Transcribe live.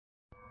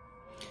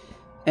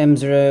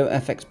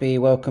M0FXB,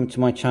 welcome to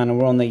my channel.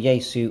 We're on the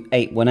Yaesu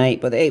 818,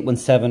 but the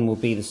 817 will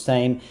be the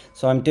same.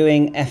 So I'm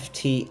doing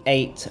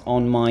FT8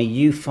 on my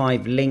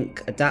U5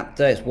 link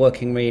adapter. It's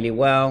working really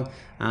well,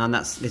 and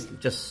let's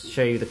just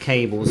show you the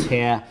cables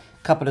here.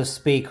 A couple of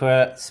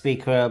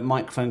speaker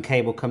microphone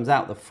cable comes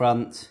out the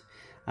front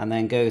and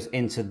then goes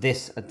into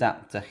this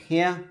adapter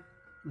here.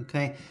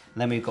 Okay, and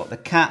then we've got the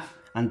cat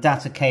and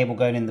data cable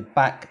going in the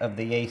back of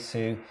the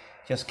Yaesu.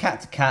 Just cat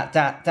to cat,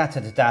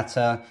 data to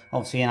data,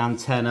 obviously an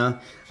antenna,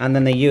 and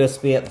then the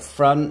USB at the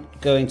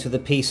front going to the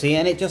PC,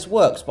 and it just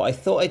works. But I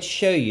thought I'd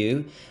show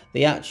you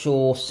the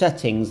actual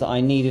settings that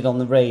I needed on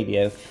the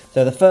radio.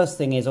 So the first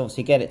thing is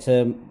obviously get it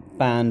to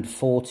band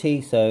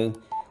 40,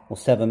 or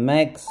 7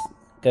 megs,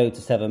 go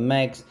to 7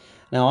 megs.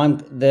 Now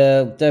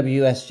the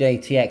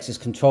WSJT-X is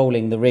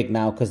controlling the rig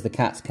now because the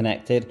cat's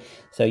connected,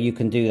 so you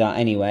can do that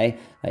anyway.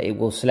 It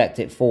will select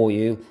it for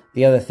you.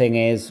 The other thing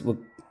is, we're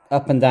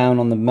up and down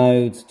on the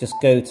modes, just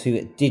go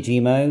to digi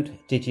mode,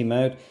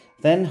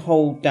 then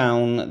hold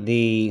down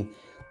the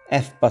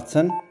F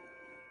button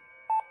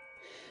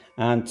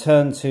and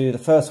turn to, the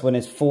first one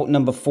is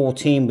number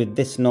 14 with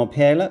this knob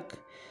here, look,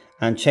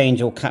 and change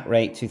your cat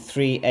rate to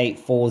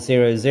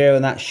 38400,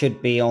 and that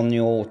should be on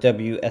your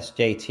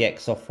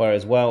WSJT-X software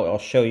as well. I'll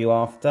show you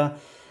after.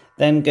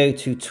 Then go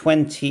to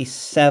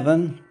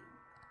 27.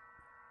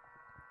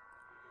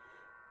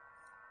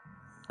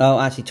 Oh,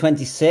 actually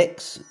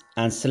 26,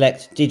 and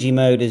select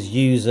Digimode as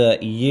user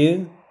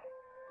U.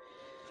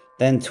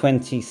 Then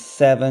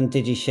 27,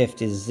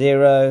 Digishift is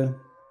 0.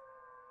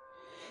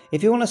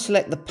 If you want to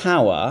select the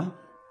power,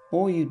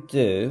 all you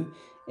do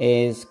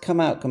is come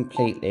out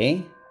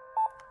completely,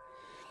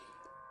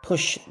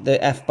 push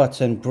the F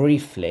button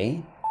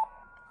briefly,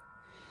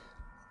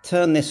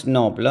 turn this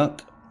knob,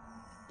 look,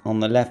 on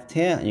the left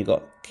here, and you've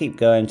got keep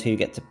going until you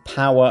get to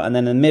power, and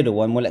then the middle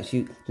one will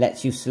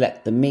lets you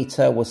select the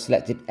meter. We'll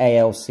select it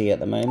ALC at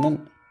the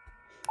moment,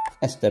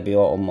 SWR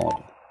or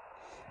mod.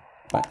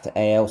 Back to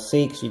ALC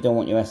because you don't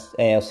want your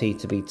ALC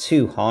to be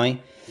too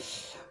high.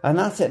 And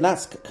that's it.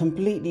 That's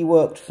completely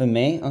worked for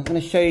me. I'm going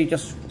to show you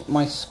just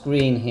my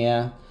screen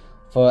here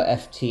for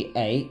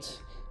FT8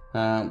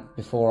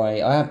 before I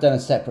have done a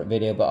separate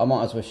video, but I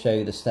might as well show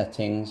you the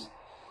settings.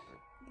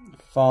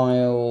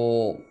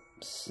 File,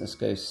 let's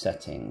go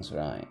settings,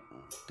 right.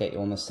 Get you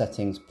on the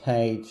settings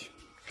page.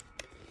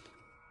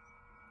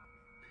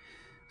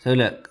 So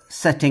look,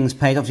 settings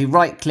page, obviously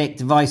right click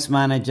device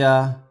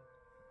manager,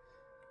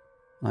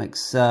 like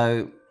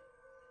so,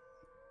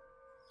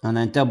 and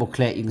then double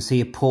click, you can see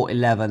your port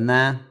 11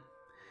 there.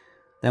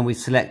 Then we've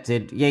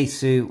selected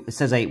Yaesu, it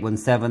says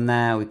 817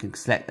 there, we can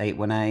select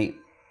 818,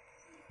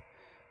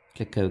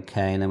 click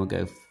OK, and then we'll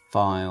go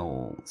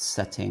file,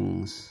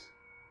 settings,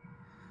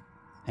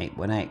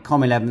 818,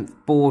 COM11,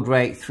 baud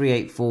rate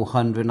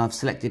 38400, and I've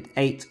selected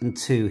 8 and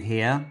 2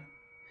 here.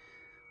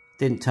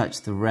 Didn't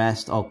touch the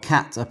rest. Oh,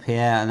 cat up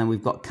here, and then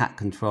we've got cat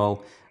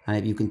control. And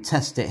if you can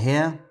test it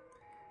here,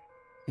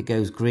 it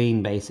goes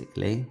green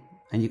basically.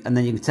 And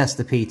then you can test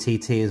the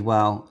PTT as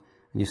well,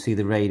 and you see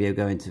the radio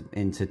go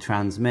into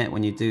transmit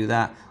when you do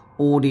that.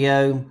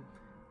 Audio,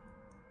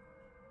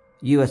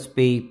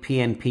 USB,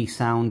 PNP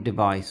sound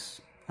device,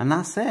 and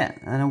that's it.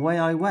 And away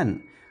I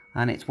went.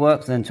 And it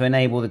works. Then to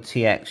enable the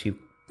TX, you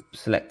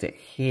select it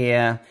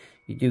here.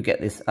 You do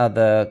get this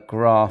other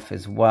graph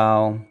as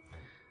well.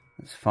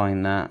 Let's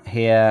find that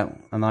here,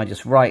 and I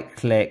just right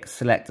click,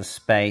 select a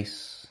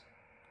space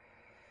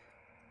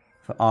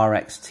for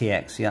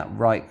RXTX. Yeah,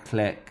 right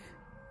click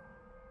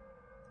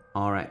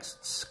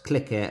RX,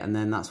 click it, and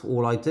then that's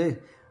all I do.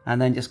 And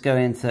then just go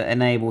into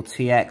enable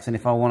TX, and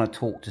if I want to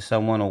talk to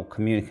someone or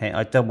communicate,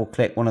 I double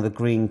click one of the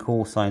green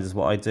call signs is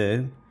what I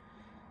do.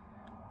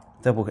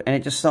 Double click, and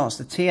it just starts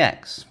the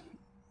TX.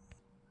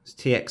 It's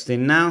TX'd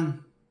in now.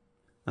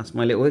 That's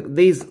my little,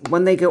 these,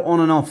 when they go on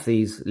and off,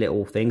 these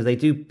little things, they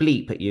do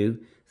bleep at you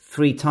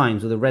 3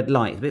 times with a red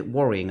light. It's a bit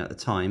worrying at the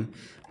time,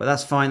 but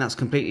that's fine, that's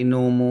completely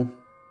normal.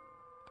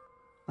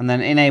 And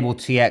then enable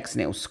TX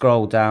and it will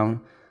scroll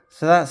down.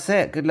 So that's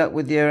it. Good luck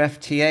with your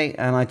FT8.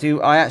 And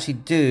I actually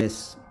do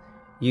this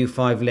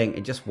U5 link.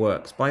 It just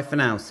works. Bye for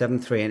now,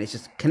 7.3. And it's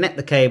just connect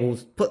the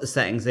cables, put the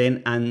settings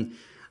in, and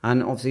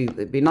obviously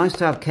it'd be nice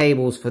to have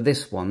cables for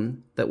this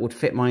one that would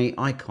fit my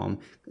icon.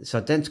 It's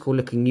identical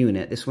looking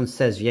unit. This one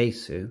says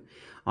Yaesu.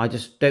 I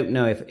just don't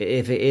know if it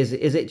is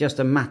it just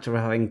a matter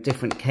of having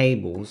different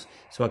cables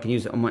so I can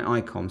use it on my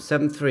icon.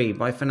 7.3,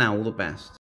 bye for now, all the best.